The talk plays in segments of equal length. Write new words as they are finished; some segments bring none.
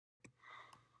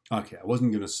Okay, I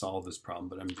wasn't going to solve this problem,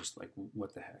 but I'm just like,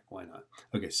 what the heck? Why not?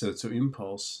 Okay, so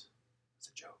impulse. It's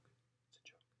a joke. It's a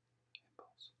joke.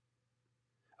 Impulse.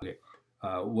 Okay,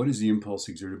 what is the impulse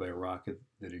exerted by a rocket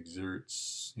that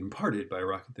imparted by a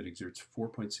rocket that exerts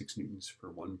 4.6 newtons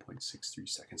for 1.63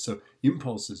 seconds? So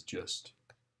impulse is just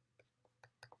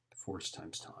force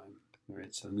times time. All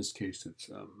right, so in this case, it's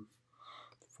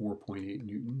 4.8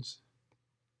 newtons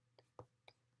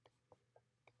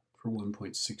for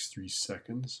 1.63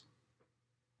 seconds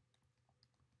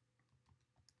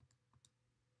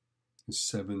is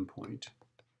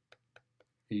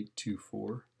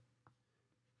 7.824,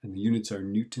 and the units are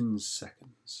newtons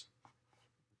seconds,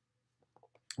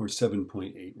 or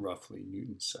 7.8 roughly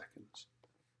newtons seconds.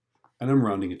 And I'm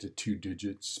rounding it to 2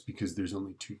 digits because there's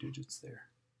only 2 digits there.